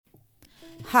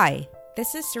Hi,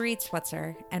 this is Sarit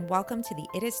Switzer, and welcome to the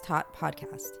It Is Taught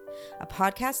podcast, a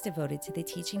podcast devoted to the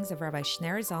teachings of Rabbi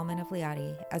Shneur Zalman of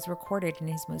Liadi as recorded in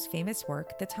his most famous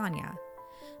work, the Tanya.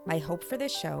 My hope for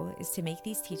this show is to make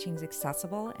these teachings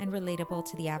accessible and relatable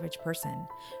to the average person,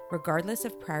 regardless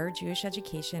of prior Jewish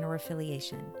education or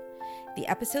affiliation. The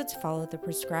episodes follow the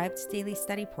prescribed daily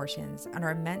study portions and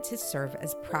are meant to serve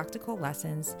as practical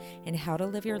lessons in how to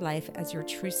live your life as your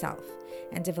true self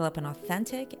and develop an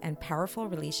authentic and powerful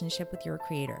relationship with your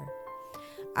Creator.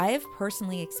 I have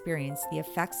personally experienced the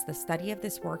effects the study of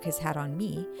this work has had on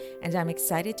me, and I'm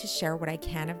excited to share what I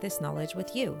can of this knowledge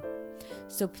with you.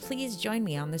 So please join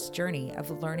me on this journey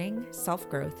of learning,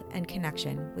 self-growth, and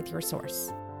connection with your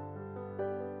source.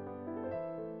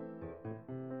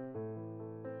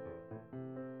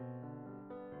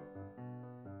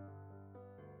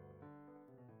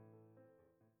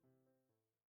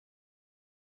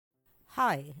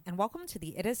 Hi, and welcome to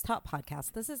the It Is Taught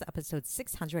podcast. This is episode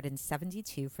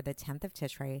 672 for the 10th of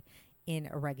Tishrei in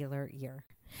a regular year.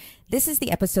 This is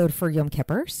the episode for Yom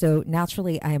Kippur, so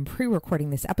naturally I am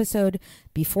pre-recording this episode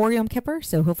before Yom Kippur,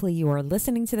 so hopefully you are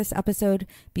listening to this episode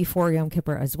before Yom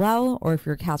Kippur as well, or if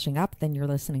you're catching up, then you're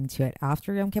listening to it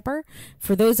after Yom Kippur.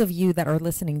 For those of you that are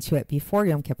listening to it before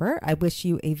Yom Kippur, I wish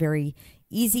you a very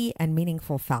easy and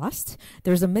meaningful fast.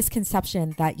 There's a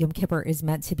misconception that Yom Kippur is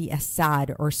meant to be a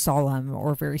sad or solemn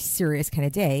or very serious kind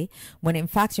of day, when in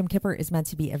fact Yom Kippur is meant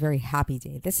to be a very happy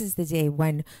day. This is the day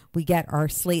when we get our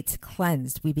slates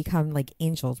cleansed. We become like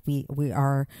angels. We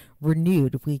are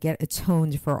renewed. We get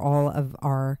atoned for all of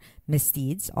our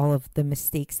misdeeds, all of the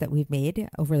mistakes that we've made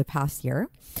over the past year.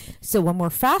 So when we're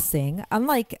fasting,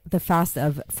 unlike the fast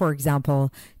of, for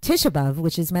example, Tisha B'Av,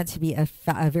 which is meant to be a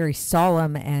very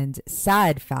solemn and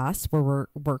sad fast, where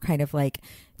we're kind of like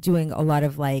doing a lot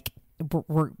of like,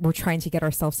 we're trying to get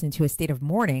ourselves into a state of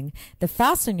mourning. The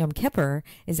fast on Yom Kippur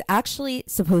is actually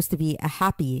supposed to be a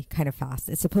happy kind of fast.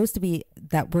 It's supposed to be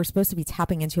that we're supposed to be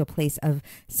tapping into a place of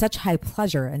such high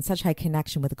pleasure and such high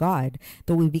connection with God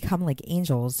that we become like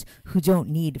angels who don't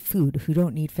need food, who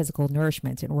don't need physical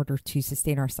nourishment in order to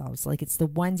sustain ourselves. Like, it's the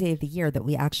one day of the year that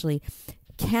we actually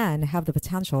can have the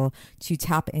potential to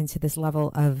tap into this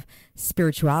level of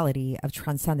spirituality, of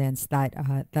transcendence that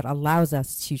allows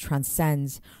us to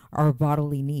transcend our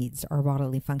bodily needs, our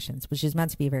bodily functions, which is meant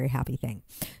to be a very happy thing.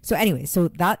 So anyway, so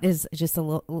that is just a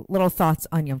little thoughts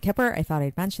on Yom Kippur. I thought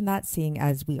I'd mention that, seeing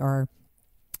as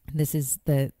this is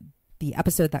the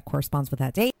episode that corresponds with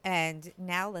that date. And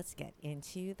now let's get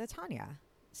into the Tanya.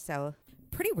 So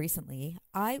pretty recently,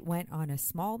 I went on a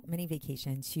small mini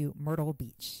vacation to Myrtle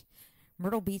Beach.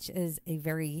 Myrtle Beach is a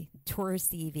very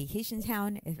touristy vacation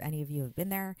town, if any of you have been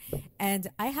there. And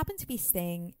I happened to be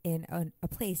staying in a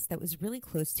place that was really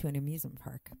close to an amusement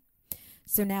park.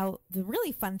 So now the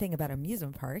really fun thing about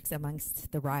amusement parks,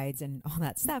 amongst the rides and all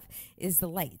that stuff, is the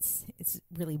lights. It's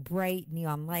really bright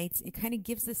neon lights. It kind of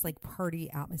gives this like party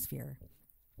atmosphere.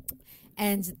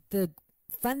 And the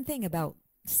fun thing about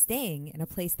staying in a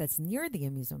place that's near the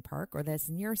amusement park, or that's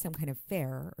near some kind of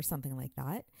fair or something like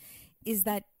that, is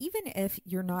that even if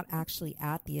you're not actually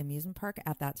at the amusement park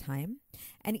at that time,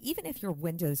 and even if your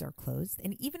windows are closed,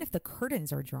 and even if the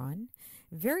curtains are drawn,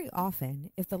 very often,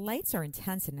 if the lights are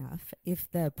intense enough, if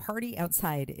the party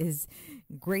outside is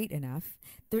great enough,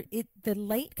 the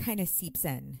light kind of seeps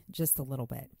in just a little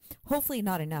bit. Hopefully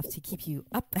not enough to keep you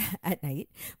up at night,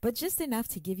 but just enough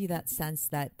to give you that sense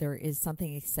that there is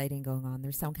something exciting going on.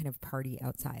 There's some kind of party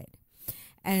outside.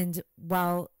 And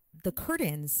while the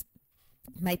curtains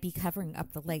might be covering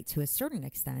up the light to a certain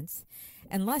extent,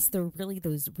 unless they're really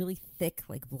those really thick,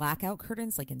 like blackout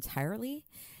curtains, like entirely,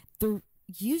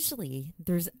 usually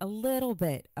there's a little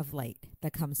bit of light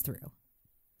that comes through.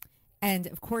 And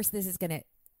of course, this is going to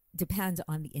depend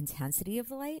on the intensity of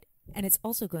the light, and it's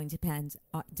also going to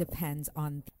depend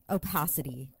on the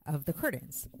opacity of the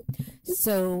curtains.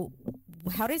 So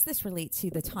how does this relate to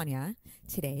the Tanya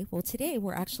today? Well, today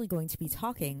we're actually going to be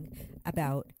talking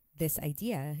about this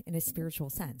idea in a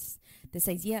spiritual sense, this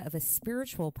idea of a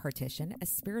spiritual partition, a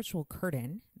spiritual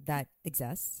curtain that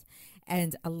exists,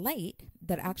 and a light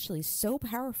that actually is so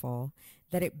powerful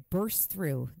that it bursts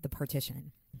through the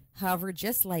partition. However,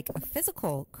 just like a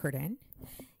physical curtain,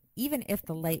 even if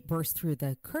the light bursts through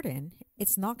the curtain,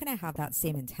 it's not going to have that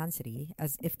same intensity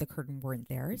as if the curtain weren't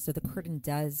there. So the curtain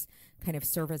does kind of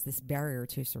serve as this barrier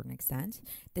to a certain extent.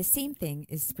 The same thing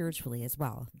is spiritually as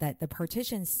well, that the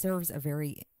partition serves a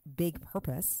very big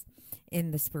purpose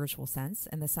in the spiritual sense,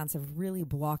 in the sense of really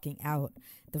blocking out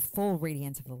the full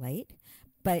radiance of the light.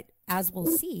 But as we'll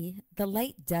see, the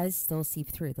light does still seep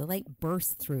through. The light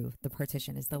bursts through the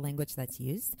partition is the language that's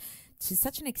used, to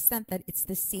such an extent that it's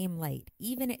the same light,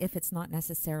 even if it's not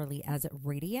necessarily as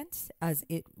radiant as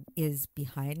it is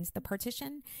behind the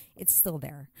partition, it's still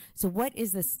there. So what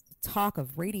is this talk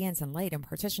of radiance and light and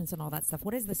partitions and all that stuff?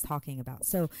 What is this talking about?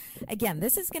 So again,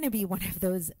 this is going to be one of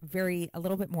those a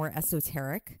little bit more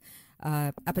esoteric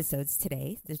episodes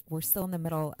today. We're still in the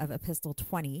middle of Epistle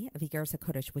 20 of Igeres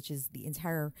HaKodesh, which is the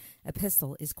entire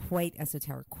epistle is quite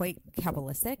esoteric, quite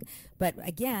Kabbalistic. But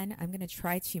again, I'm going to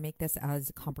try to make this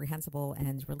as comprehensible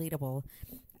and relatable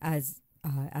as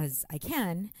I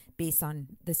can based on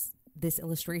this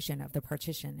illustration of the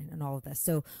partition and all of this.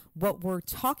 So what we're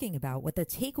talking about, what the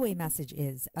takeaway message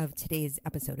is of today's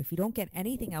episode, if you don't get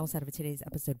anything else out of today's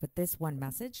episode but this one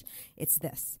message, it's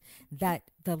this, that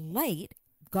the light,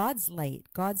 God's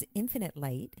infinite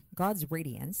light, God's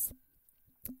radiance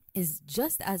is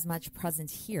just as much present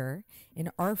here in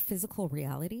our physical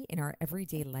reality, in our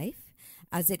everyday life,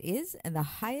 as it is in the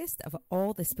highest of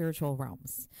all the spiritual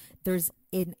realms. There's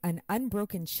an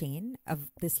unbroken chain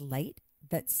of this light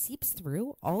that seeps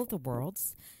through all of the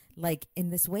worlds, like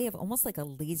in this way of almost like a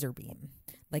laser beam.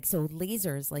 Like, so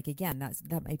lasers, like, again,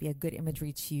 that might be a good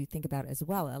imagery to think about as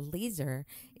well. A laser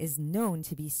is known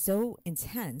to be so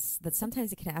intense that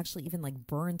sometimes it can actually even like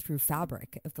burn through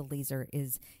fabric if the laser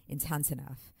is intense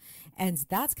enough. And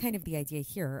that's kind of the idea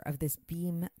here of this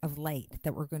beam of light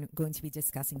that we're going to be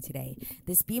discussing today.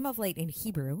 This beam of light in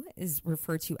Hebrew is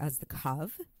referred to as the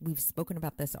kav. We've spoken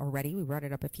about this already. We brought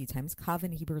it up a few times. Kav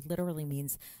in Hebrew literally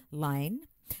means line.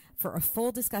 For a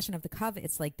full discussion of the kav,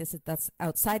 it's like that's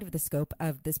outside of the scope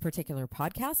of this particular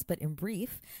podcast. But in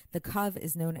brief, the kav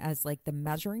is known as like the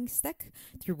measuring stick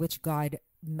through which God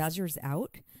measures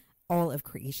out all of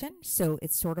creation. So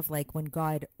it's sort of like when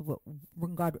God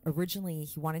originally,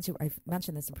 he wanted to, I've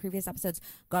mentioned this in previous episodes,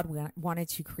 God wanted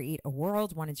to create a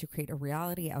world, wanted to create a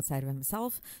reality outside of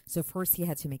himself. So first he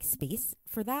had to make space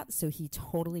for that. So he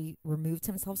totally removed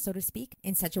himself, so to speak,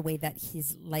 in such a way that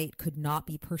his light could not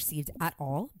be perceived at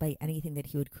all by anything that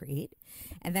he would create.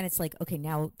 And then it's like, okay,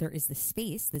 now there is this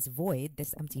space, this void,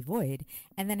 this empty void.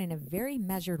 And then in a very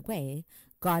measured way,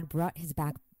 God brought his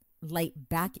light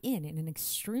back in an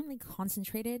extremely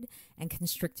concentrated and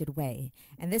constricted way.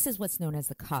 And this is what's known as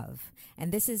the kav.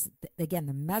 And this is, again,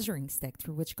 the measuring stick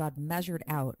through which God measured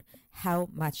out how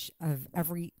much of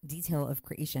every detail of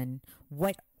creation,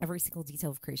 what every single detail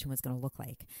of creation was going to look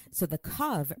like. So the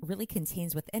kav really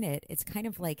contains within it, it's kind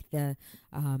of like the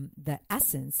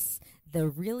essence, the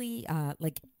really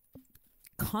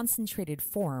concentrated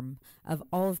form of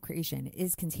all of creation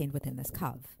is contained within this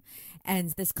kav.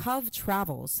 And this kav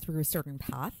travels through a certain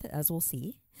path, as we'll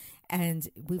see. And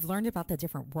we've learned about the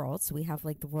different worlds. So we have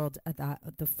like the world,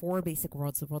 the four basic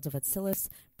worlds, the world of Atzilus,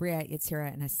 Bria,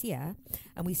 Yetzirah, and Asiya.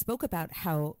 And we spoke about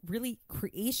how really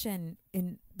creation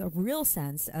in the real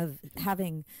sense of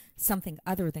having something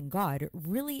other than God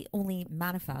really only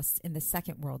manifests in the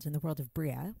second world, in the world of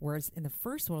Bria. Whereas in the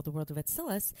first world, the world of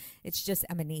Atzilus, it's just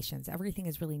emanations. Everything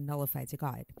is really nullified to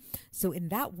God. So in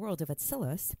that world of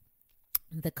Atzilus,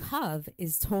 the kav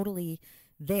is totally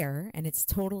there and it's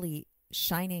totally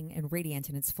shining and radiant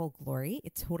in its full glory.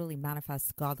 It totally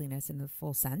manifests godliness in the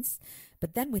full sense.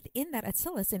 But then within that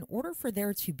Atzilus, in order for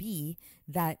there to be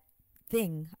that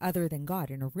thing other than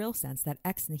God in a real sense, that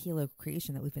ex nihilo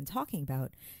creation that we've been talking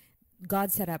about,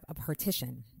 God set up a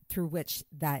partition through which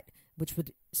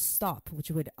would stop,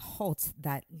 which would halt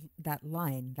that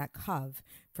line, that kav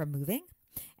from moving.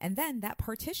 And then that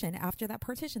partition, after that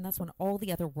partition, that's when all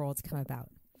the other worlds come about.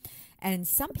 And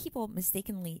some people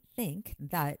mistakenly think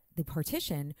that the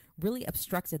partition really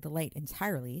obstructed the light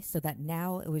entirely, so that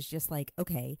now it was just like,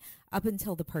 okay, up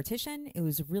until the partition, it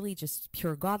was really just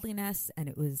pure godliness, and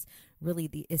it was really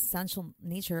the essential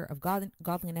nature of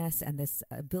godliness and this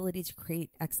ability to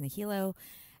create ex nihilo.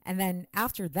 And then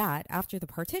after that, after the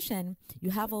partition,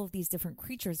 you have all of these different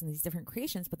creatures and these different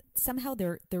creations, but somehow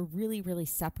they're really, really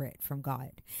separate from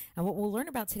God. And what we'll learn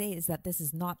about today is that this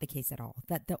is not the case at all.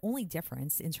 That the only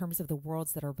difference in terms of the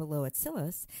worlds that are below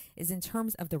Atzilus is in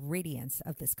terms of the radiance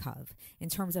of this kav, in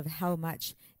terms of how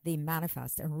much they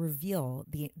manifest and reveal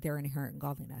their inherent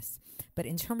godliness. But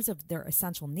in terms of their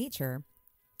essential nature,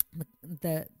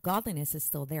 the godliness is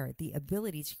still there. The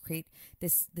ability to create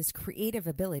this creative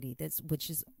ability, which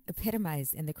is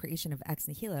epitomized in the creation of ex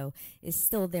nihilo, is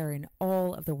still there in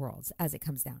all of the worlds as it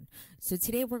comes down. So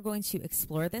today we're going to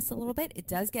explore this a little bit. It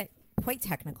does get quite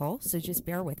technical, so just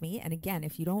bear with me. And again,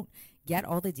 if you don't get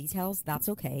all the details, that's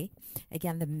okay.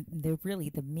 Again,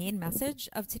 the main message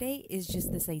of today is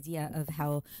just this idea of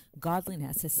how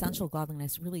godliness, essential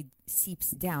godliness, really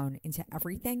seeps down into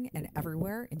everything and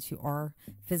everywhere, into our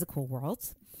physical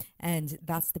worlds. And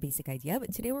that's the basic idea.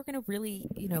 But today we're going to really,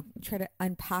 try to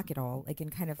unpack it all, like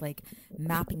in kind of like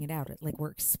mapping it out, like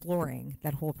we're exploring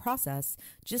that whole process,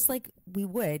 just like we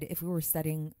would if we were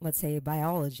studying, let's say,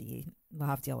 biology,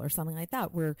 Lahavdil, or something like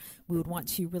that, where we would want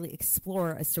to really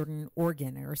explore a certain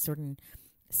organ or a certain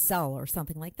cell or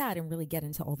something like that and really get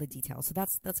into all the details. So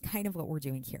that's kind of what we're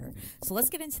doing here. So let's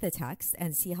get into the text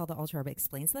and see how the Alter Rebbe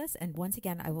explains this. And once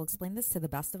again, I will explain this to the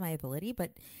best of my ability,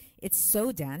 but it's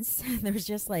so dense. There's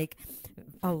just like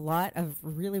a lot of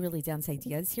really, really dense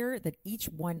ideas here that each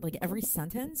one, like every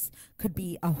sentence could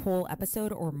be a whole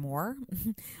episode or more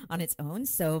on its own.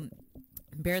 So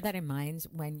bear that in mind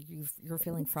when you're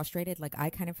feeling frustrated. Like I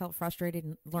kind of felt frustrated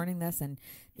in learning this and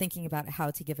thinking about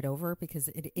how to give it over, because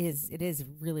it is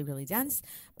really, really dense,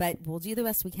 but we'll do the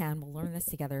best we can. We'll learn this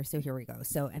together. So here we go.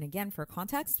 So, and again, for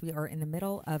context, we are in the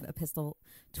middle of Epistle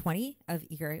 20 of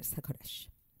Igeres HaKodesh.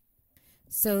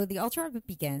 So the Alter Rebbe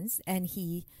begins and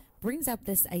he brings up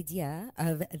this idea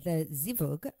of the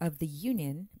zivug, of the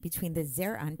union between the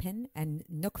Zer Anpin and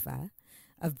Nukva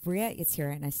of Bria,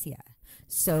 Yetzirah, and Asiya.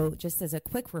 So just as a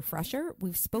quick refresher,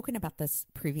 we've spoken about this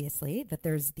previously, that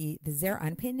there's the Zer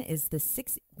Anpin is the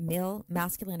 6 male,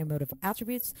 masculine, emotive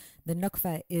attributes. The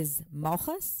Nukva is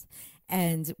Malchus.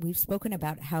 And we've spoken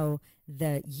about how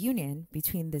the union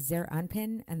between the Zer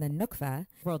Anpin and the Nukva,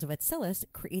 world of Atzilus,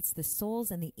 creates the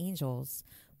souls and the angels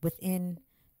within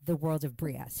the world of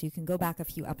Bria. So you can go back a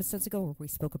few episodes ago where we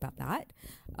spoke about that.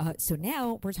 So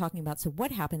now we're talking about, so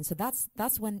what happens? So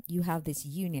that's when you have this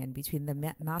union between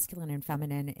the masculine and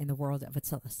feminine in the world of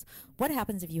Atzilus. What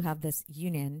happens if you have this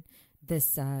union,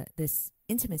 this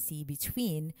intimacy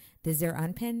between the Zer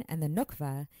Anpin and the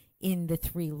Nukva in the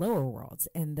 3 lower worlds,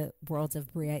 in the worlds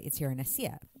of Bria, Yetzirah, and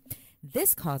Asiya?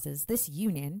 This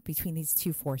union between these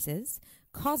two forces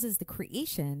causes the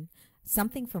creation,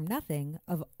 something from nothing,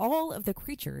 of all of the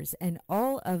creatures and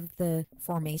all of the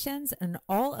formations and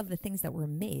all of the things that were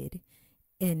made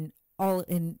in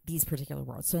these particular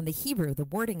worlds. So in the Hebrew, the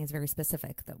wording is very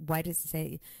specific. Why does it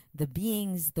say the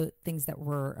beings, the things that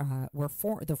were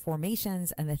the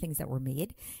formations and the things that were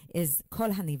made, is kol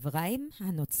hanivraim,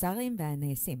 hanotzarim,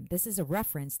 v'hanesim. This is a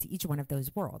reference to each one of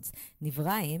those worlds.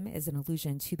 Nivraim is an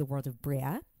allusion to the world of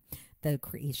Bria, the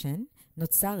creation.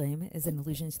 Notzarim is an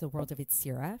allusion to the world of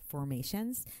Yetzirah,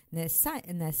 formations.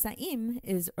 Nesaim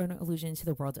is an allusion to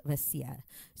the world of Asiya.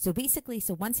 So basically,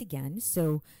 once again,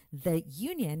 the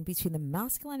union between the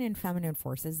masculine and feminine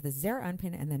forces, the Zer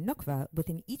Anpin and the Nukva,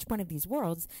 within each one of these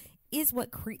worlds, is what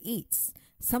creates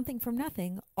something from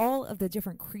nothing, all of the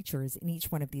different creatures in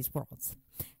each one of these worlds.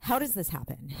 How does this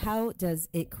happen? How does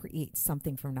it create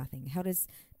something from nothing? How does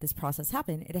this process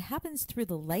happen? It happens through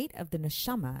the light of the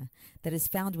neshama that is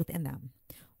found within them.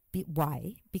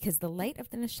 Why? Because the light of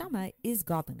the neshama is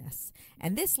godliness.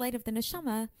 And this light of the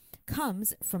neshama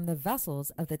comes from the vessels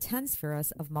of the 10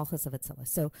 spheres of Malchus of Atzilus.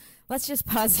 So let's just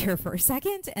pause here for a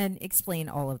second and explain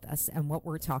all of this and what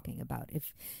we're talking about,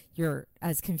 if you're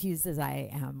as confused as I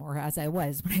am, or as I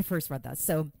was when I first read this.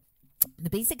 So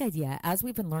the basic idea, as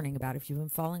we've been learning about, if you've been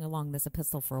following along this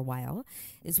epistle for a while,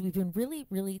 is we've been really,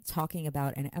 really talking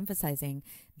about and emphasizing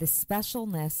the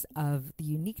specialness of the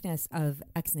uniqueness of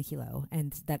ex nihilo,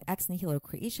 and that ex nihilo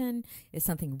creation is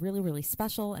something really, really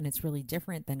special, and it's really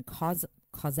different than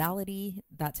causality,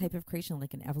 that type of creation,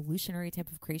 like an evolutionary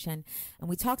type of creation. And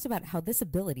we talked about how this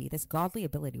ability, this godly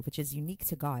ability, which is unique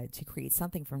to God, to create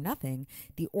something from nothing,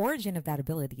 the origin of that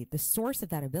ability, the source of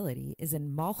that ability, is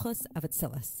in Malchus of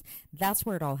Atzilus. That's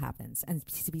where it all happens. And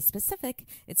to be specific,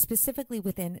 it's specifically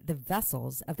within the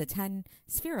vessels of the 10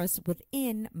 spheres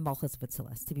within Malchus of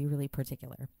Atzilus, to be really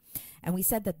particular. And we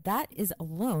said that is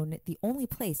alone the only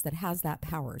place that has that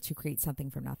power to create something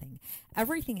from nothing.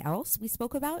 Everything else we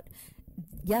spoke about,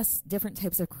 yes, different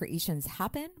types of creations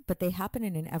happen, but they happen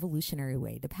in an evolutionary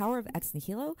way. The power of ex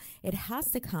nihilo, it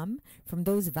has to come from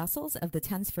those vessels of the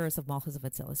 10 spheres of Malchus of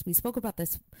Atzilus. We spoke about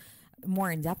this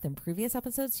more in depth in previous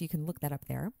episodes, so you can look that up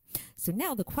there. So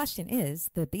now the question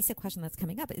is, the basic question that's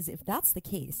coming up is, if that's the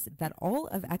case, that all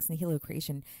of ex nihilo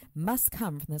creation must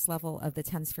come from this level of the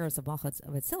 10 spheres of Malchus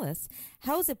of Atzilus,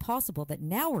 how is it possible that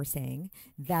now we're saying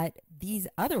that these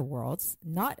other worlds,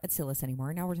 not Atzilus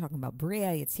anymore, now we're talking about Bria,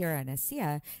 Yetzirah, and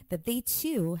Asiya, that they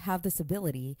too have this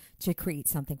ability to create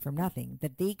something from nothing,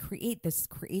 that they create, this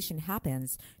creation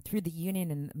happens through the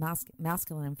union and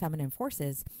masculine and feminine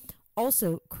forces,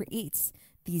 also creates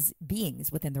these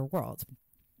beings within their world.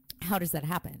 how does that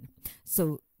happen?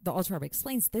 So the Alter Rebbe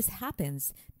explains this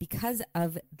happens because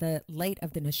of the light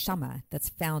of the neshama that's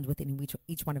found within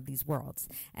each one of these worlds.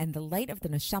 And the light of the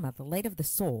neshama, the light of the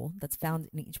soul that's found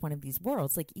in each one of these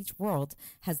worlds, like each world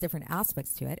has different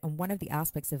aspects to it. And one of the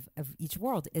aspects of each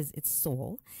world is its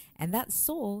soul. And that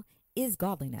soul is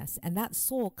godliness. And that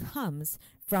soul comes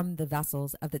from the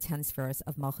vessels of the 10 spheres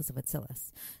of Malchus of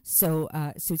Atzilus. So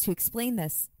to explain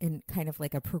this in kind of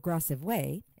like a progressive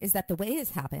way, is that the way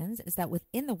this happens is that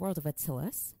within the world of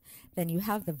Atzilus, then you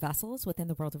have the vessels within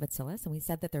the world of Atzilus. And we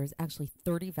said that there's actually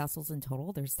 30 vessels in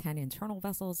total. There's 10 internal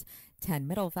vessels, 10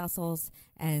 middle vessels,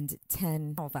 and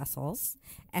 10 external vessels.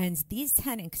 And these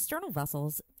 10 external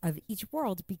vessels of each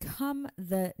world become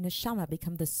the neshama,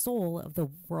 become the soul of the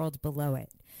world below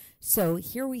it. So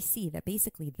here we see that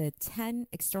basically the 10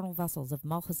 external vessels of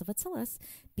Malchus of Atzilus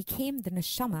became the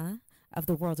neshama of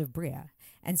the world of Bria.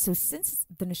 And so since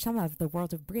the neshama of the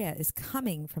world of Bria is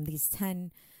coming from these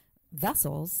 10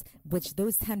 vessels, which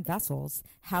those 10 vessels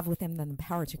have within them the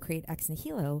power to create ex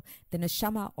nihilo, the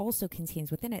neshama also contains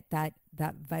within it that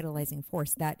vitalizing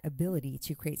force, that ability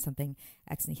to create something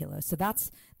ex nihilo. So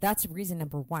that's reason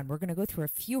number one. We're going to go through a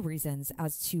few reasons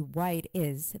as to why it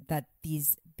is that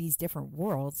these different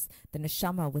worlds, the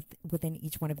neshama within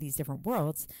each one of these different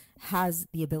worlds has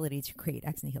the ability to create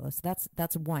ex nihilo. So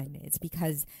that's one. It's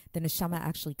because the neshama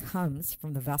actually comes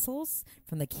from the vessels,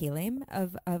 from the kelim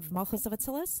of Malchus of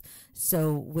Atzilus,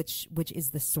 so which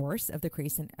is the source of the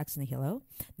creation ex nihilo.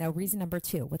 Now, reason number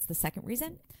two. What's the second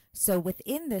reason? So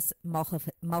within this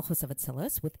Malchus of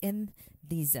Atzilus, within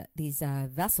these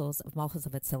vessels of Malchus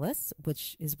of Atzilus,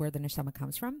 which is where the neshama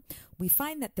comes from, we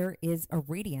find that there is a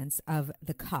radiance of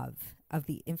the kav, of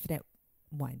the infinite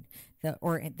one,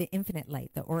 the infinite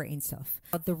light, the Or Ein Sof.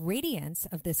 The radiance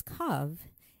of this kav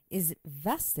is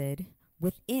vested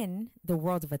within the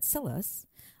world of Atzilus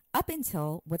up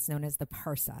until what's known as the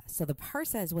parsa. So the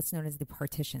parsa is what's known as the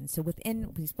partition. So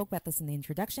we spoke about this in the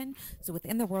introduction. So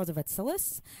within the world of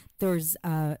Atzilus, there's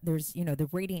the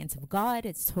radiance of God.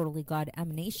 It's totally God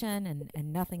emanation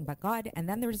and nothing but God. And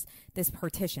then there's this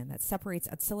partition that separates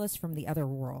Atzilus from the other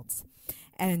worlds.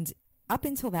 And up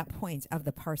until that point of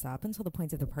the parsa, up until the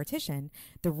point of the partition,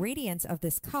 the radiance of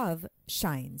this kav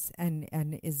shines and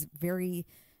is very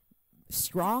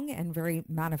strong and very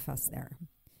manifest there.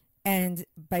 And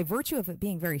by virtue of it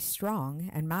being very strong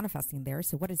and manifesting there,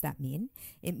 so what does that mean?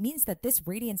 It means that this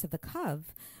radiance of the kav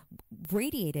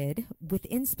radiated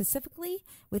specifically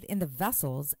within the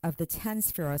vessels of the 10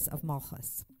 spheres of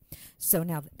Malchus. So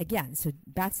now, again, so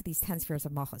back to these 10 spheres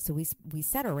of Malchus. So we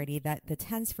said already that the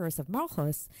 10 spheres of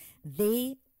Malchus,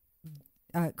 they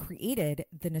created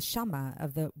the neshama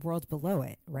of the world below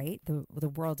it, right? The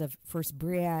world of first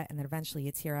Bria and then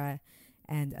eventually Yetzirah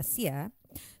and Asiya.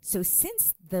 So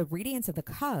since the radiance of the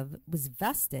kav was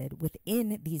vested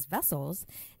within these vessels,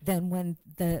 then when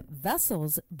the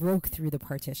vessels broke through the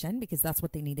partition, because that's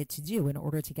what they needed to do in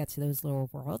order to get to those lower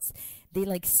worlds, they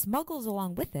smuggled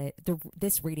along with it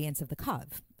this radiance of the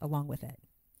kav along with it.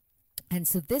 And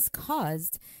so this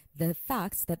caused the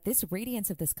fact that this radiance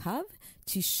of this kav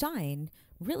to shine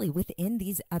really within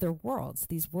these other worlds,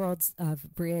 these worlds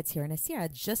of Bria, Yetzirah, and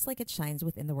Asira, just like it shines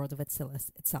within the world of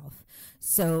Atzilus itself.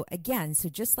 So again,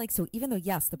 so even though,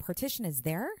 yes, the partition is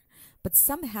there, but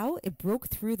somehow it broke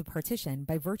through the partition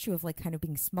by virtue of kind of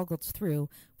being smuggled through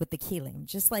with the kelim.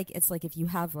 Just like it's like if you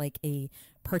have a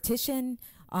partition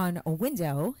on a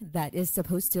window that is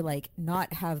supposed to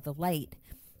not have the light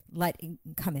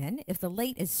come in, if the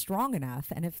light is strong enough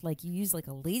and if you use a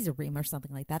laser beam or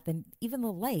something like that, then even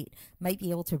the light might be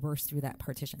able to burst through that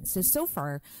partition. So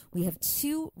far we have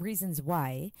two reasons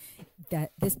why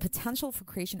that this potential for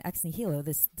creation ex nihilo,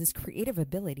 this creative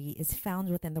ability, is found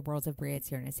within the worlds of Bria,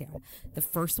 Yetzirah, and Asira. The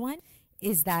first one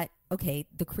is that, okay,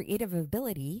 the creative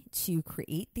ability to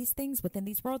create these things within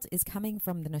these worlds is coming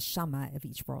from the neshama of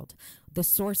each world, the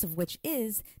source of which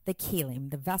is the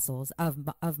kelim, the vessels of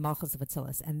Malchus of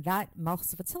Atzilus. And that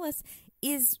Malchus of Atzilus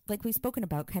is, like we've spoken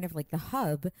about, kind of the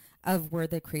hub of where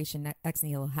the creation ex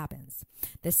nihilo happens.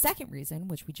 The second reason,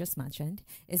 which we just mentioned,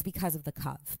 is because of the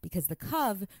kav, because the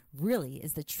kav really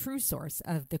is the true source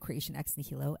of the creation ex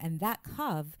nihilo, and that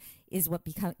kav is what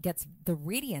gets the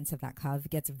radiance of that kav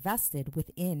gets vested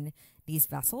within these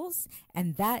vessels,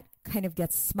 and that kind of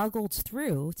gets smuggled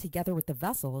through together with the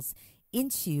vessels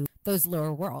into those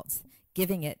lower worlds,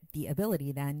 giving them the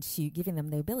ability then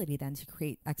to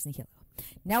create ex nihilo.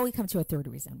 Now we come to a third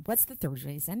reason. What's the third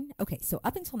reason? Okay, so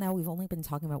up until now, we've only been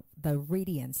talking about the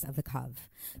radiance of the Kav.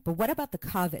 But what about the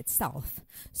Kav itself?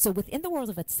 So within the world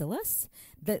of Atzilus,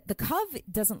 the Kav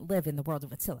doesn't live in the world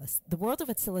of Atzilus. The world of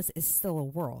Atzilus is still a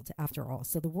world, after all.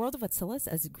 So the world of Atzilus,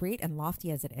 as great and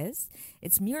lofty as it is,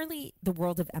 it's merely the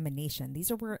world of emanation.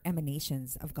 These are where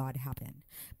emanations of God happen.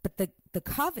 But the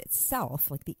Kav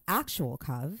itself, like the actual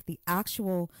Kav, the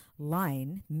actual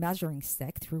line, measuring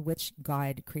stick through which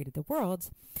God created the world,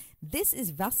 this is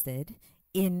vested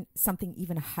in something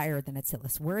even higher than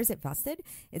Atzilus. Where is it vested?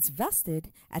 It's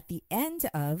vested at the end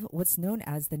of what's known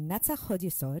as the Netzach Hod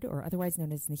Yesod, or otherwise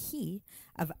known as Nehi,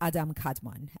 of Adam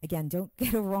Kadmon. Again, don't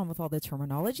get overwhelmed with all the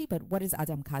terminology, but what is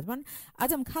Adam Kadmon?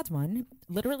 Adam Kadmon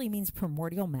literally means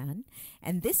primordial man,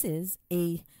 and this is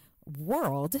a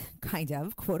world, kind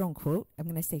of, quote unquote, I'm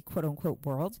going to say quote unquote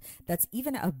world, that's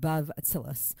even above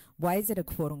Atzilus. Why is it a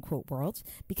quote unquote world?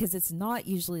 Because it's not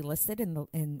usually listed in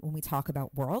when we talk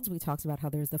about worlds. We talked about how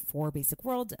there's the four basic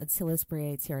worlds, Atzilus,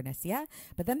 Bria, Yetzirah, Nesia,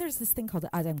 but then there's this thing called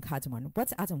Adam Kadmon.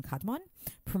 What's Adam Kadmon?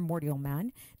 Primordial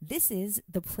man. This is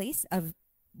the place of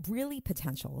really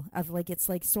potential, of like, it's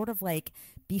like sort of like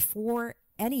before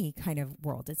any kind of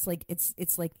world. It's like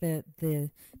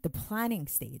the planning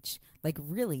stage, like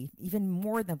really even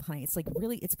more than planning. It's like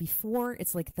really, it's before,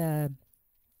 it's like the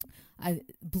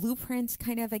blueprint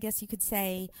kind of, I guess you could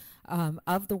say,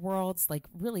 of the worlds, like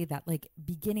really that like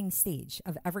beginning stage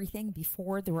of everything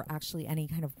before there were actually any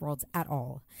kind of worlds at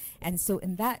all. And so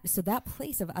that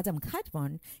place of Adam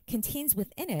Kadmon contains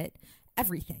within it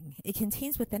everything. It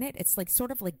contains within it, it's like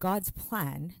sort of like God's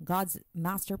plan, God's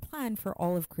master plan for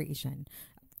all of creation.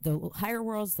 The higher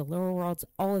worlds, the lower worlds,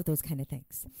 all of those kind of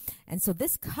things. And so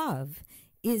this Kav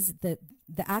is the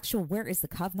actual, where is the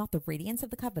Kav? Not the radiance of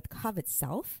the Kav, but the Kav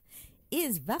itself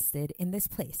is vested in this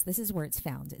place. This is where it's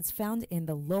found. It's found in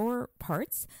the lower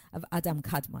parts of Adam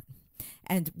Kadmon.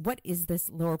 And what is this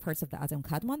lower parts of the Adam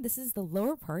Kadmon? This is the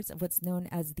lower parts of what's known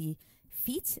as the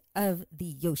feet of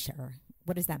the Yosher.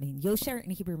 What does that mean? Yosher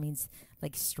in Hebrew means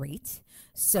like straight.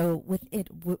 So with it,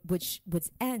 which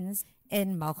ends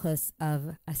in Malchus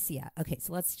of Asiya. Okay,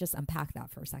 so let's just unpack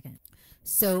that for a second.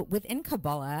 So within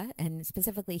Kabbalah, and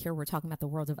specifically here we're talking about the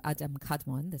world of Adam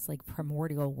Kadmon, this like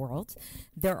primordial world,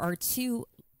 there are two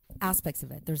aspects of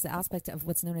it. There's the aspect of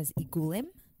what's known as Igulim,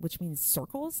 which means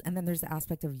circles, and then there's the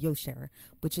aspect of Yosher,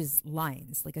 which is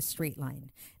lines, like a straight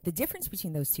line. The difference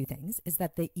between those two things is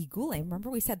that the Igulim, remember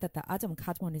we said that the Adam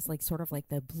Kadmon is like sort of like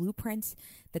the blueprint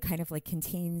that kind of like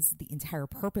contains the entire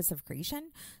purpose of creation.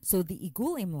 So the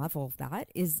Igulim level of that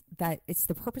is that it's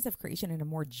the purpose of creation in a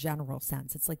more general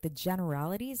sense. It's like the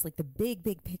generalities, like the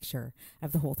big picture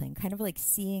of the whole thing, kind of like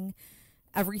seeing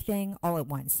everything all at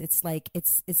once. It's like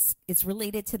it's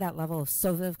related to that level of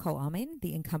Sovev Kol Amin,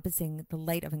 the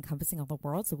light of encompassing all the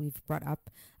worlds that we've brought up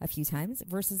a few times,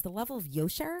 versus the level of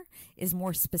Yosher is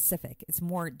more specific. It's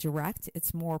more direct.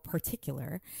 It's more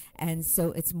particular, and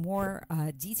so it's more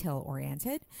detail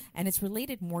oriented, and it's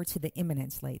related more to the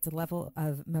immanent light, the level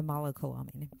of Mamala Kol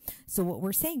Amin. So what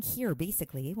we're saying here,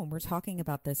 basically, when we're talking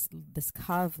about this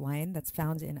Kav line that's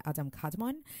found in Adam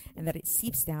Kadmon, and that it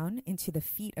seeps down into the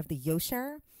feet of the Yosher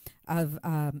of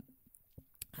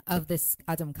this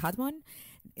Adam Kadmon,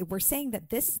 we're saying that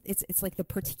it's like the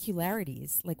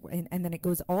particularities, like, and then it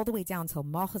goes all the way down till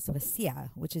Malchus of Asiya,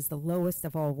 which is the lowest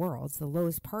of all worlds, the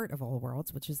lowest part of all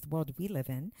worlds, which is the world we live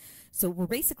in. So we're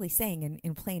basically saying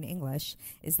in plain English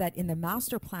is that in the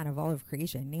master plan of all of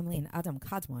creation, namely in Adam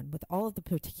Kadmon, with all of the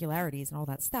particularities and all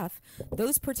that stuff,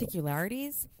 those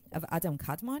particularities of Adam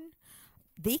Kadmon,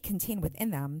 they contain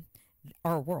within them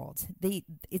our world.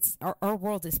 Our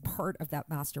world is part of that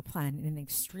master plan in an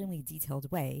extremely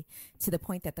detailed way, to the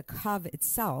point that the Kav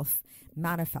itself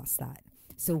manifests that.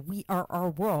 So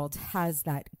our world has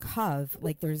that Kav,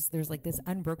 like there's like this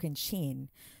unbroken chain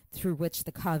through which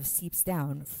the Kav seeps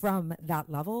down from that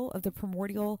level of the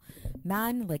primordial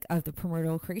man, like of the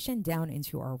primordial creation, down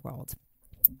into our world.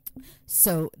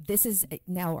 So this is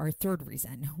now our third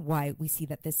reason why we see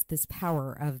that this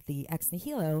power of the ex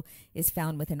nihilo is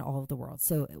found within all of the world.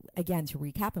 So again, to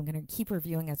recap, I'm going to keep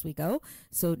reviewing as we go.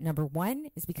 So number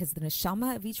one is because the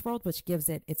neshama of each world, which gives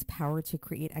it its power to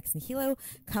create ex nihilo,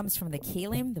 comes from the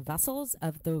kalim, the vessels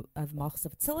of Malchus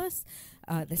of Atzilus.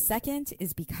 The second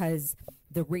is because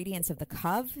the radiance of the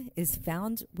Kav is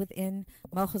found within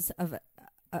Malchus of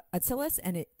Atzilus,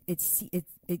 and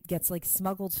it gets like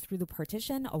smuggled through the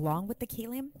partition along with the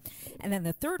kalim. And then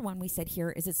the third one we said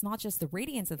here is it's not just the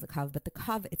radiance of the Kav, but the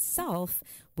Kav itself,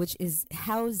 which is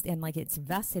housed and like it's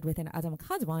vested within Adam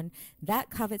Kadmon. That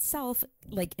Kav itself,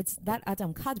 like it's that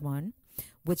Adam Kadmon,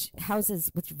 which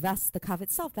vests the Kav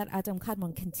itself. That Adam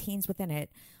Kadmon contains within it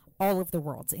all of the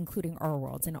worlds, including our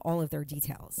worlds and all of their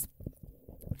details.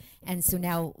 And so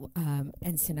now,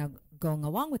 going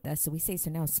along with this, so we say, so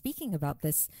now speaking about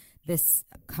this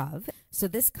kav, so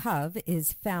this kav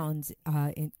is found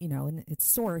in its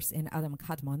source in Adam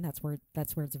Kadmon. That's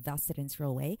where it's vested in its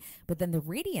real way. But then the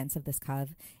radiance of this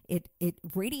kav, it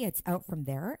radiates out from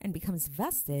there and becomes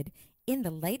vested in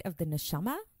the light of the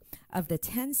neshama of the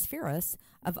 10 spheres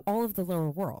of all of the lower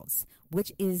worlds,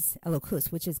 which is elokus,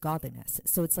 which is godliness.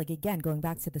 So it's like, again, going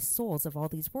back to the souls of all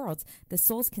these worlds, the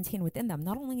souls contained within them,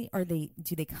 not only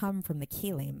do they come from the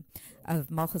kelim of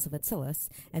Malchus of Atzilus,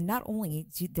 and not only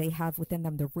do they have within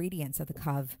them the radiance of the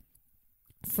kav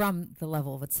from the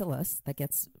level of Atzilus that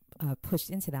gets pushed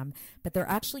into them, but they're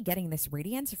actually getting this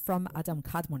radiance from Adam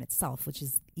Kadmon itself, which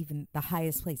is even the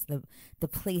highest place, the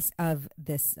place of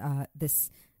this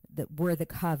where the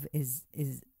kav is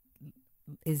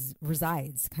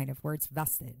resides, kind of where it's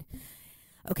vested.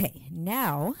 Okay,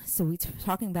 now, so we're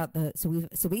talking about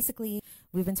basically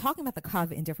we've been talking about the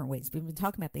kav in different ways. We've been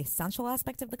talking about the essential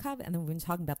aspect of the kav, and then we've been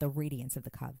talking about the radiance of the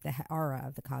kav, the ha'ara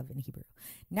of the kav in Hebrew.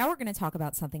 Now we're going to talk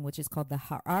about something which is called the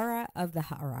ha'ara of the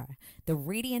ha'ara, the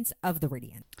radiance of the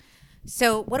radiance.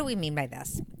 So what do we mean by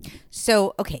this?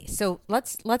 So, okay, so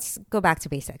let's go back to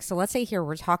basics. So let's say here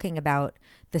we're talking about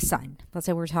the sun. Let's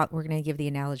say we're going to give the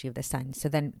analogy of the sun. So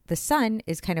then the sun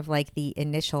is kind of like the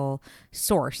initial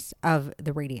source of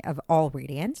of all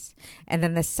radiance, and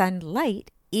then the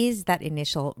sunlight is that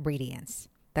initial radiance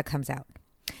that comes out.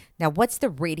 Now, what's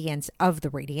the radiance of the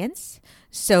radiance?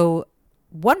 So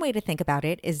one way to think about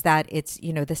it is that it's,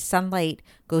 the sunlight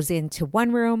goes into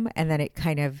one room and then it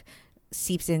kind of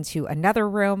seeps into another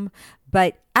room.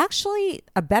 But actually,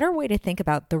 a better way to think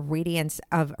about the radiance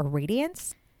of a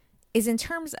radiance is in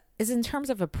terms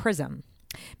of a prism.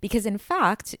 Because in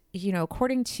fact,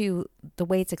 according to the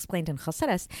way it's explained in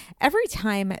Chassidus, every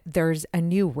time there's a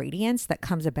new radiance that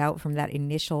comes about from that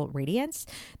initial radiance,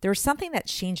 there's something that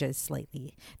changes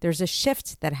slightly. There's a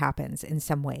shift that happens in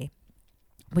some way,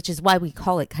 which is why we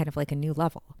call it kind of like a new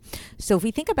level. So if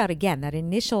we think about, again, that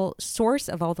initial source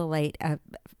of all the light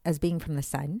as being from the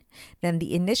sun, then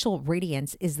the initial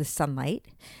radiance is the sunlight.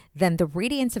 Then the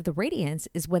radiance of the radiance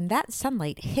is when that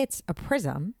sunlight hits a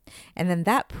prism, and then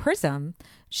that prism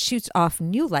shoots off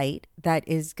new light that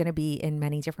is going to be in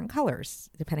many different colors,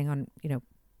 depending on,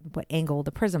 what angle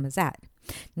the prism is at.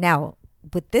 Now,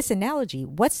 with this analogy,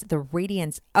 what's the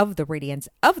radiance of the radiance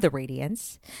of the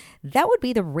radiance? That would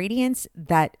be the radiance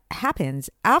that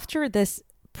happens after this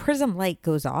prism light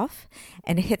goes off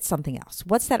and hits something else.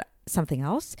 What's that something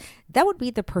else? That would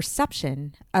be the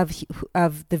perception of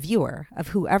the viewer, of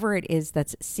whoever it is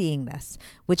that's seeing this,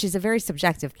 which is a very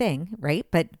subjective thing, right?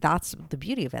 But that's the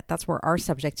beauty of it. That's where our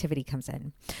subjectivity comes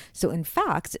in. So in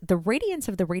fact, the radiance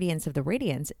of the radiance of the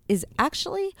radiance is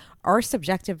actually our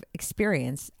subjective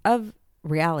experience of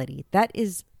reality. That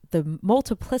is the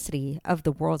multiplicity of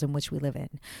the world in which we live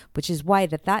in, which is why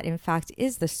that in fact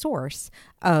is the source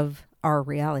of our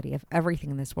reality, of everything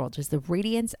in this world, is the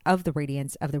radiance of the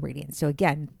radiance of the radiance. So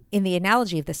again, in the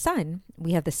analogy of the sun,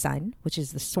 we have the sun, which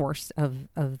is the source of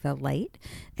the light,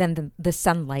 then the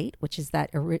sunlight, which is that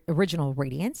original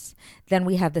radiance. Then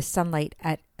we have the sunlight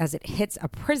as it hits a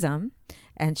prism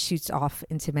and shoots off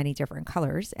into many different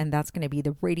colors, and that's going to be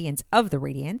the radiance of the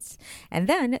radiance. And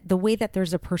then the way that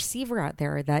there's a perceiver out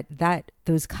there that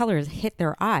those colors hit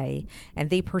their eye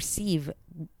and they perceive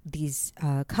these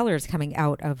colors coming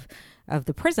out of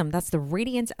the prism, that's the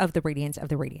radiance of the radiance of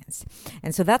the radiance.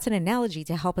 And so that's an analogy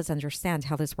to help us understand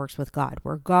how this works with God,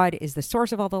 where God is the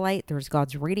source of all the light, there's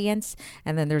God's radiance,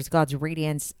 and then there's God's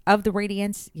radiance of the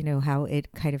radiance, how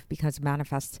it kind of becomes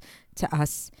manifest to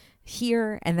us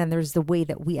here, and then there's the way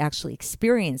that we actually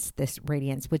experience this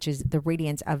radiance, which is the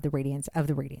radiance of the radiance of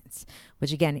the radiance,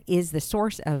 which again is the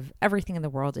source of everything in the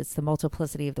world. It's the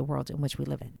multiplicity of the world in which we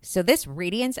live in. So this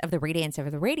radiance of the radiance of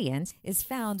the radiance is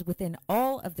found within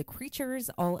all of the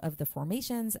creatures, all of the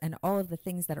formations, and all of the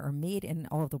things that are made in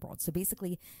all of the worlds. So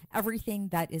basically everything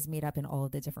that is made up in all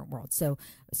of the different worlds. So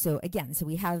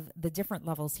we have the different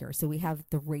levels here. So we have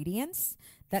the radiance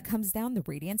that comes down, the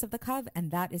radiance of the kav, and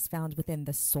that is found within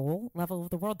the soul level of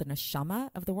the world, the neshama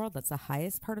of the world. That's the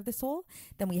highest part of the soul.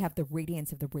 Then we have the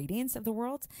radiance of the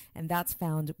world, and that's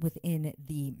found within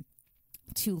the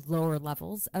two lower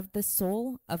levels of the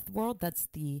soul of the world. That's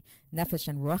the nefesh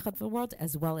and ruach of the world,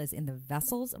 as well as in the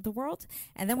vessels of the world.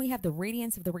 And then we have the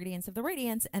radiance of the radiance of the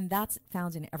radiance, and that's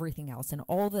found in everything else, and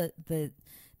all the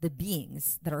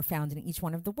beings that are found in each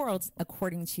one of the worlds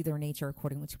according to their nature,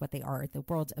 according to what they are. The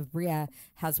world of Bria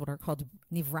has what are called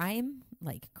nivraim,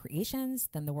 like creations.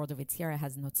 Then the world of Yetzirah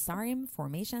has notzarim,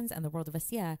 formations, and the world of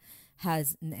Asiya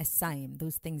has nesaim,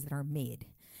 those things that are made.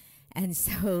 And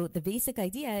so the basic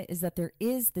idea is that there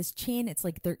is this chain. It's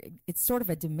like it's sort of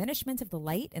a diminishment of the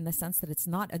light in the sense that it's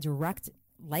not a direct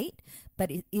light,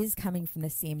 but it is coming from the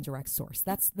same direct source.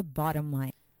 That's the bottom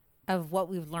line of what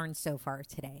we've learned so far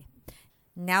today.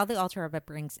 Now the Alter Rebbe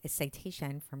brings a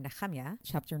citation from Nehemiah,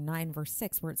 chapter 9, verse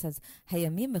 6, where it says,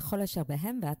 Hayamim v'chol asher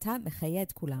behem v'ata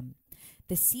mechayed kulam.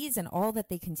 The seas and all that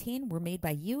they contain were made by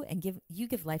you, and you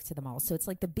give life to them all. So it's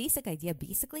like the basic idea,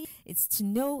 basically, is to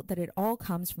know that it all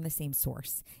comes from the same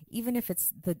source. Even if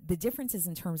it's the difference is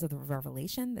in terms of the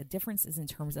revelation, the difference is in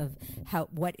terms of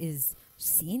what is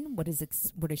seen, what is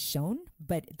shown,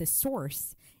 but the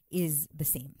source is the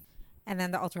same. And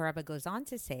then the Alter Rebbe goes on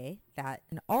to say that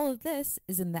all of this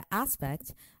is in the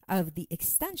aspect of the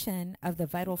extension of the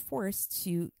vital force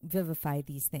to vivify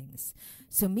these things.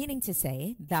 So meaning to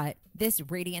say that this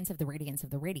radiance of the radiance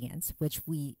of the radiance, which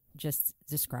we just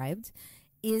described,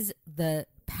 is the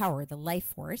power, the life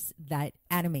force that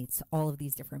animates all of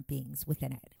these different beings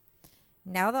within it.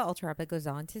 Now the Alter Rebbe goes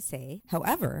on to say,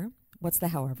 however, what's the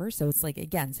however? So it's like,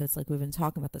 again, so it's like we've been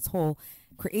talking about this whole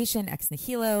creation ex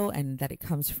nihilo, and that it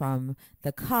comes from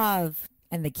the kav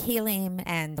and the kalim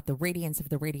and the radiance of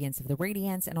the radiance of the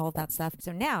radiance and all of that stuff.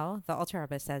 So now the Alter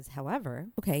Rebbe says, however,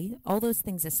 okay, all those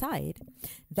things aside,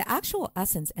 the actual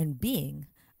essence and being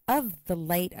of the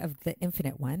light of the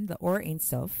infinite one, the Or Ein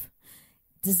Sof,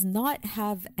 does not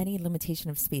have any limitation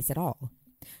of space at all.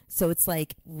 So it's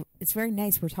like, it's very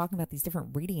nice. We're talking about these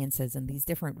different radiances and these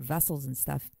different vessels and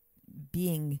stuff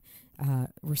being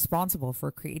responsible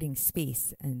for creating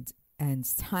space and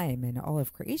time and all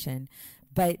of creation.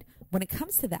 But when it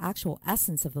comes to the actual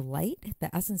essence of the light,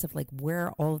 the essence of like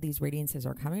where all of these radiances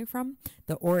are coming from,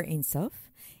 the Or Ein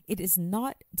Sof, it is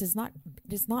not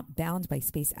bound by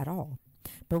space at all,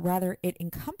 but rather it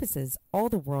encompasses all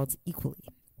the worlds equally.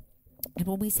 And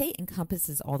when we say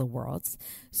encompasses all the worlds,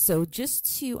 so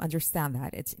just to understand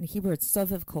that, it's in Hebrew, it's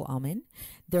Sovev Kol Almin.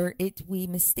 We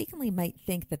mistakenly might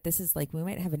think that this is like, we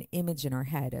might have an image in our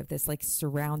head of this like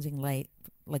surrounding light,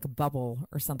 like a bubble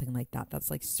or something like that.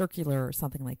 That's like circular or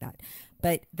something like that.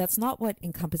 But that's not what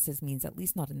encompasses means, at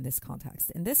least not in this context.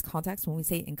 In this context, when we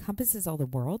say encompasses all the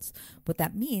worlds, what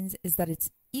that means is that it's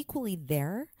equally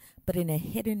there, but in a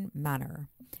hidden manner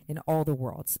in all the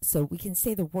worlds. So we can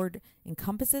say the word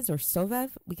encompasses, or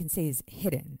sovev, we can say is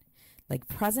hidden, like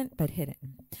present but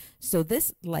hidden. So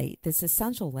this light, this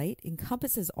essential light,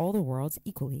 encompasses all the worlds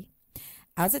equally.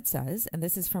 As it says, and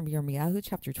this is from Yirmiyahu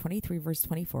chapter 23, verse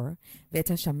 24, Ve'et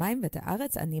hashamayim ve'et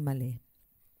haaretz ani maleh.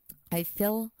 I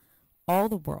fill all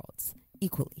the worlds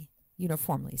equally,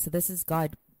 uniformly. So this is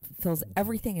God fills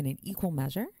everything in an equal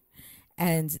measure.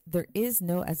 And there is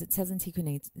no, as it says in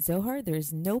Tikkunei Zohar, there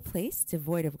is no place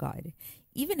devoid of God,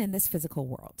 even in this physical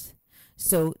world.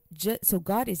 So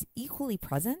God is equally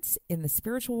present in the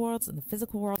spiritual worlds, in the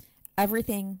physical world,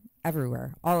 everything,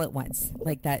 everywhere, all at once,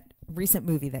 like that recent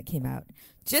movie that came out.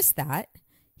 Just that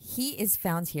he is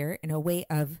found here in a way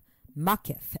of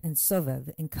makif and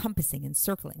sovev, encompassing,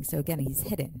 encircling. So again, he's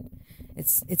hidden.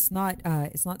 It's not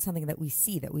something that we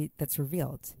see, that's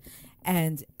revealed.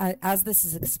 And as this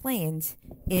is explained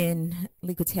in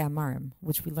Likutei Amarim,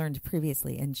 which we learned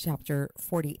previously in chapter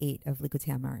 48 of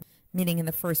Likutei Amarim, meaning in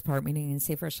the first part, meaning in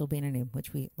Sefer Shel Beinanim,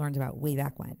 which we learned about way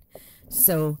back when.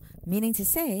 So, meaning to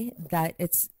say that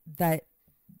it's that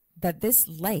this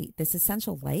light, this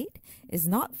essential light, is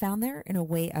not found there in a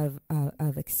way of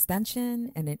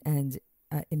extension and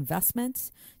investment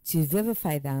to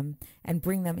vivify them and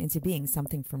bring them into being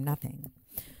something from nothing.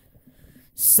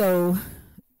 So.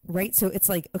 Right. So it's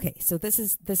like, okay, so this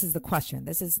is the question.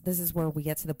 This is where we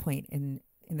get to the point in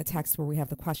the text where we have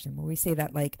the question, where we say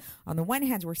that, like, on the one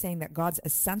hand, we're saying that God's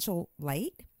essential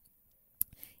light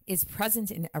is present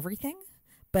in everything,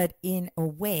 but in a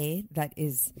way that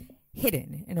is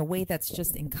hidden, in a way that's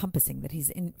just encompassing, that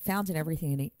he's found in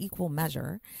everything in an equal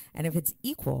measure. And if it's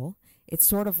equal, it's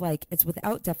sort of like it's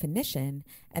without definition,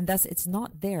 and thus it's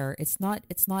not there. It's not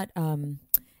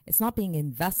being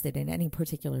invested in any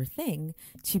particular thing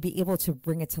to be able to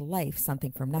bring it to life,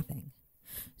 something from nothing.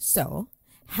 So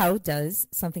how does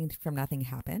something from nothing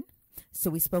happen? So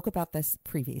we spoke about this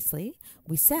previously.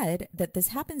 We said that this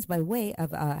happens by way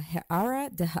of a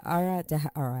ha'ara de ha'ara de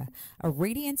ha'ara, a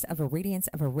radiance of a radiance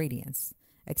of a radiance,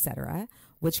 etc.,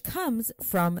 which comes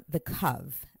from the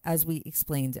kav, as we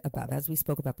explained above, as we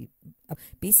spoke about.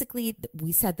 Basically,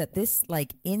 we said that this,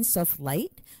 like, Ein Sof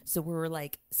light, so we were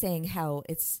like saying how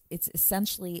it's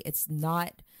essentially, it's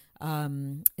not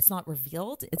it's not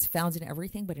revealed. It's found in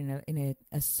everything, but in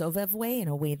a sovev way, in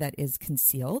a way that is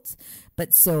concealed.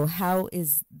 But so how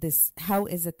is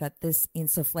it that this Ein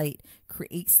Sof light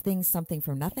creates something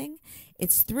from nothing?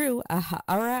 It's through a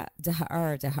ha'ara de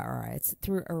ha'ara de ha'ara. It's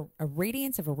through a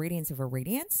radiance of a radiance of a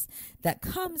radiance that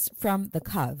comes from the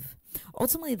kav.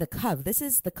 Ultimately, the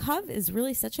kav is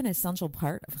really such an essential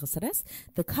part of Chassidus.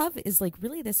 The kav is like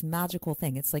really this magical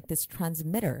thing. It's like this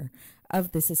transmitter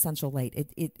of this essential light.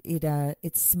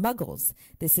 It smuggles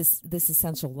this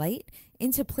essential light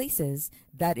into places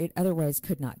that it otherwise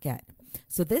could not get.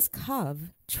 So this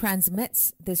kav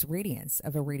transmits this radiance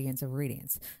of a radiance of a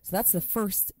radiance. So that's the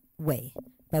first way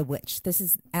by which this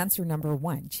is answer number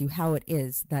one to how it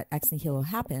is that ex nihilo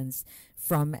happens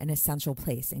from an essential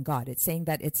place in God. It's saying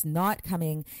that ex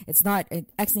nihilo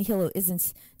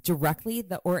isn't directly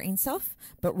the Or Ein Sof,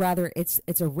 but rather it's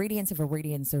a radiance of a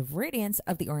radiance of radiance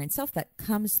of the Or Ein Sof that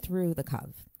comes through the kav.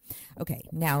 Okay,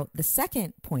 now the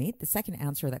second point, the second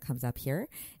answer that comes up here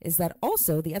is that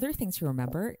also the other thing to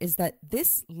remember is that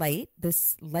this light,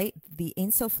 the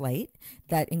Ein Sof light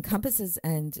that encompasses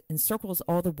and encircles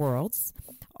all the worlds,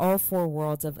 all four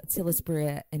worlds of Atzilus,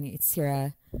 Bria, and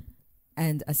Yetzirah,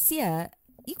 and Asiya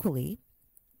equally,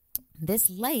 this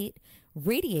light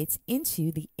radiates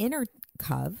into the inner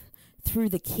kav through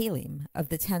the kalim of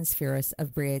the 10 spheres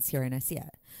of Bria, Yetzirah, and Asiya.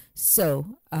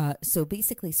 So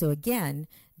again,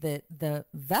 the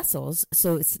vessels.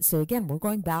 So again, we're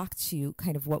going back to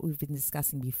kind of what we've been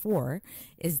discussing before,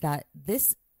 is that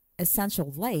this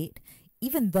essential light,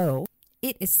 even though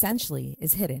it essentially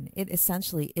is hidden, it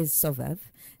essentially is sovev,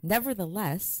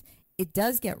 nevertheless, it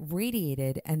does get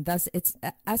radiated, and thus its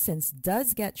essence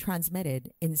does get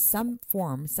transmitted in some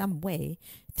form, some way,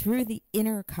 through the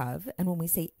inner kav. And when we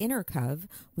say inner kav,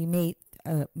 we mean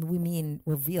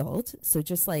revealed. So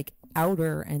just like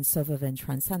outer and sovev and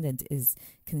transcendent is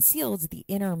concealed, the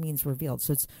inner means revealed.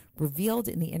 So it's revealed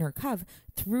in the inner kav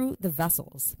through the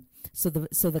vessels. So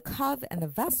the kav and the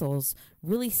vessels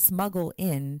really smuggle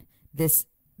in this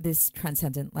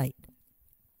transcendent light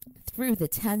through the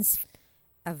 10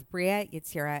 of Bria,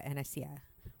 Yetzirah, and Asiya,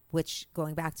 which,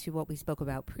 going back to what we spoke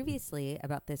about previously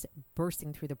about this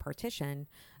bursting through the partition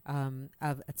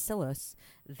of Atzilus,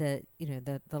 the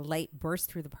light bursts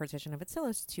through the partition of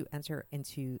Atzilus to enter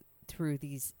through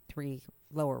these three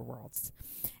lower worlds.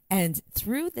 And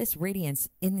through this radiance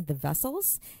in the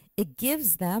vessels, it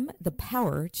gives them the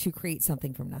power to create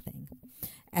something from nothing.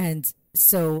 And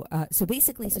so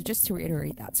just to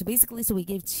reiterate that, so we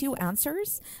gave two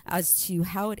answers as to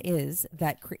how it is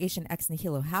that creation ex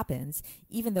nihilo happens,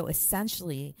 even though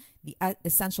essentially the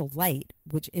essential light,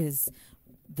 which is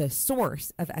the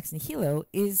source of ex nihilo,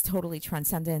 is totally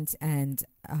transcendent and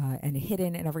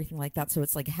hidden and everything like that. So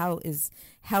it's like, how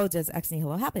does ex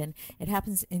nihilo happen? It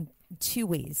happens in two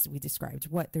ways we described.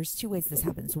 There's two ways this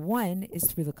happens. One is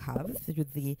through the kav, through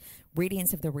the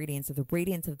radiance of the radiance of the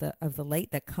radiance of the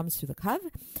light that comes through the kav.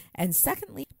 And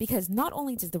secondly, because not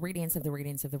only does the radiance of the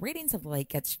radiance of the radiance of the light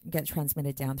get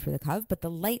transmitted down through the kav, but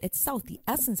the light itself, the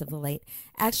essence of the light,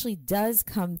 actually does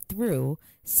come through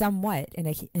somewhat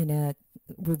in a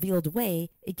revealed way.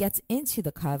 It gets into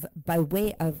the kav by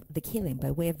way of the kelim,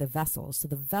 by way of the vessels. So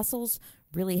the vessels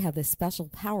really have this special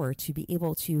power to be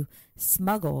able to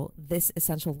smuggle this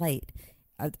essential light,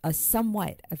 a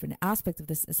somewhat of an aspect of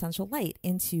this essential light,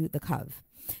 into the kav.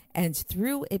 And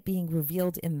through it being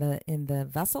revealed in the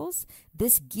vessels,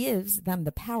 this gives them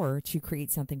the power to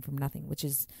create something from nothing, which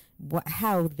is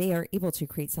how they are able to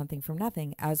create something from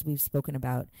nothing, as we've spoken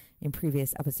about in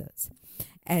previous episodes.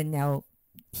 And now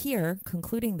here,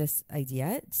 concluding this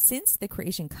idea, since the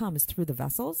creation comes through the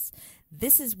vessels,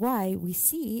 this is why we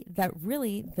see that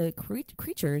really the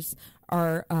creatures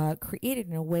are created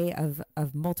in a way of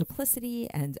multiplicity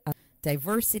and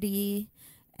diversity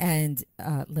and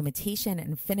limitation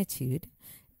and finitude,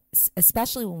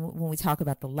 especially when we talk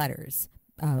about the letters,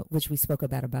 which we spoke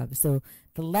about above. So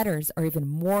the letters are even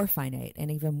more finite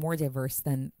and even more diverse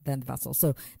than the vessel.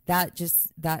 So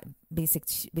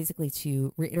basically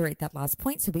to reiterate that last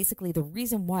point. So basically, the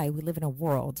reason why we live in a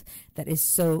world that is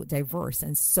so diverse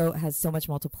and so has so much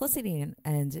multiplicity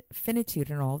and finitude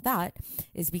and all of that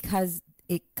is because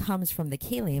it comes from the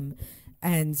kalim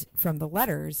and from the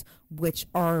letters, which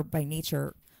are by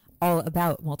nature all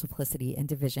about multiplicity and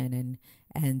division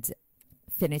and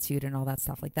finitude and all that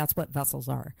stuff. Like, that's what vessels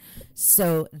are.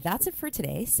 So that's it for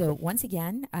today. So once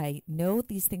again, I know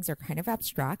these things are kind of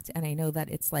abstract, and I know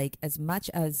that it's like, as much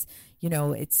as,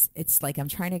 it's like I'm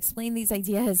trying to explain these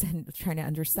ideas and trying to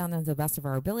understand them to the best of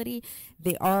our ability,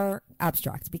 they are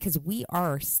abstract because we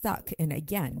are stuck. And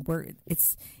again,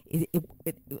 it's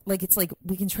like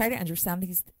we can try to understand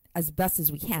as best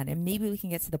as we can. And maybe we can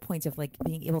get to the point of like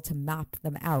being able to map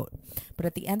them out. But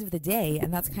at the end of the day,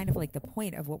 and that's kind of like the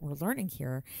point of what we're learning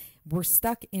here, we're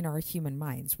stuck in our human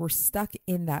minds. We're stuck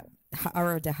in that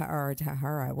ha'ara de ha'ara de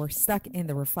ha'ara. We're stuck in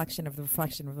the reflection of the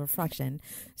reflection of the reflection.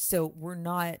 So we're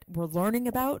learning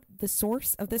about the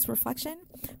source of this reflection,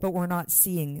 but we're not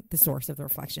seeing the source of the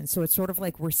reflection. So it's sort of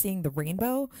like we're seeing the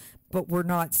rainbow, but we're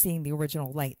not seeing the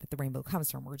original light that the rainbow comes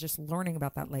from. We're just learning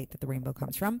about that light that the rainbow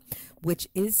comes from, which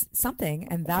is something,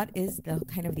 and that is the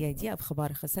kind of the idea of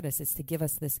Chabad Chassidus, is to give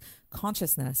us this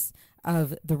consciousness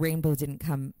of the rainbow didn't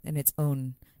come in its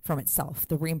own from itself.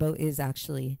 The rainbow is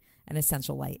actually an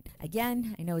essential light.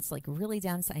 Again, I know it's like really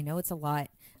dense. I know it's a lot,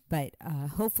 but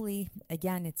hopefully,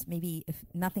 again, it's maybe, if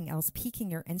nothing else, piquing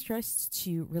your interest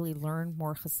to really learn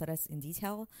more Chassidus in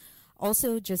detail.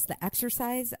 Also, just the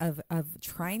exercise of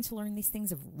trying to learn these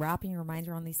things, of wrapping your mind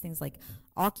around these things, like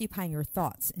occupying your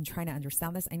thoughts and trying to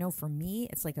understand this. I know for me,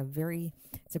 it's like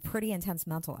it's a pretty intense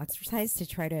mental exercise to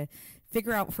try to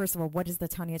figure out, first of all, what is the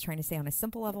Tanya trying to say on a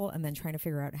simple level, and then trying to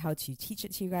figure out how to teach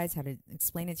it to you guys, how to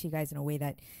explain it to you guys in a way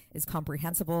that is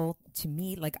comprehensible to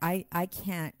me. Like I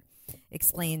can't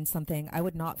explain something. I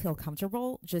would not feel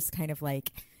comfortable just kind of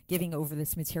like giving over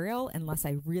this material unless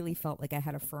I really felt like I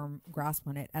had a firm grasp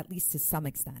on it, at least to some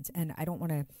extent. And I don't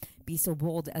want to be so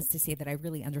bold as to say that I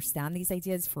really understand these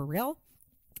ideas for real,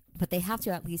 but they have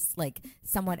to at least like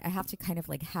somewhat, I have to kind of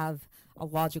like have a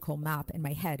logical map in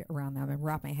my head around them and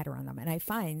wrap my head around them. And I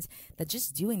find that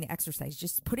just doing the exercise,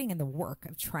 just putting in the work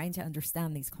of trying to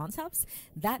understand these concepts,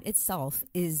 that itself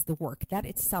is the work. That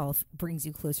itself brings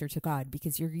you closer to God,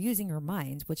 because you're using your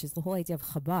mind, which is the whole idea of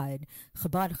Chabad.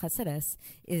 Chabad Chassidus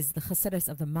is the Chassidus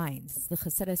of the mind. It's the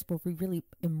Chassidus where we really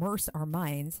immerse our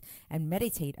minds and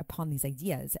meditate upon these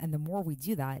ideas. And the more we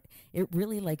do that, it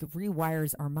really like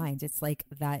rewires our minds. It's like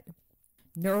that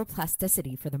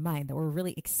neuroplasticity for the mind, that we're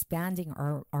really expanding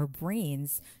our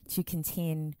brains to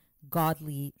contain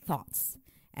godly thoughts.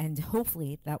 And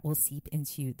hopefully that will seep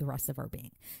into the rest of our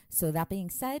being. So that being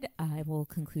said, I will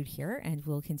conclude here, and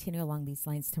we'll continue along these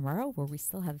lines tomorrow, where we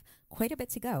still have quite a bit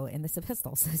to go in this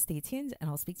epistle. So stay tuned, and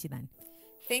I'll speak to you then.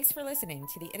 Thanks for listening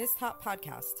to the It Is Taught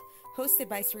podcast, hosted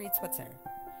by Sarit Switzer.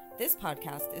 This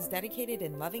podcast is dedicated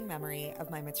in loving memory of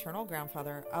my maternal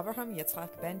grandfather, Avraham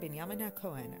Yitzchak ben Binyamin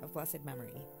HaKohen of blessed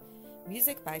memory.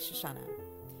 Music by Shoshana.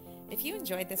 If you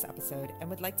enjoyed this episode and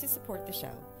would like to support the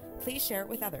show, please share it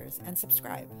with others and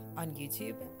subscribe on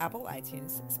YouTube, Apple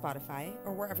iTunes, Spotify,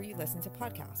 or wherever you listen to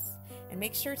podcasts. And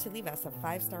make sure to leave us a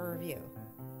 5-star review.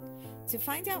 To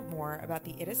find out more about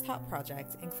the It Is Taught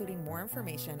project, including more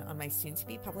information on my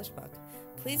soon-to-be published book,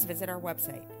 please visit our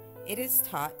website,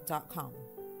 itistaught.com.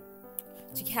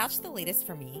 To catch the latest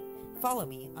from me, follow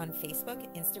me on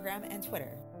Facebook, Instagram, and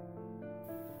Twitter.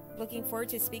 Looking forward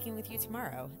to speaking with you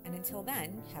tomorrow, and until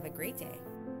then, have a great day.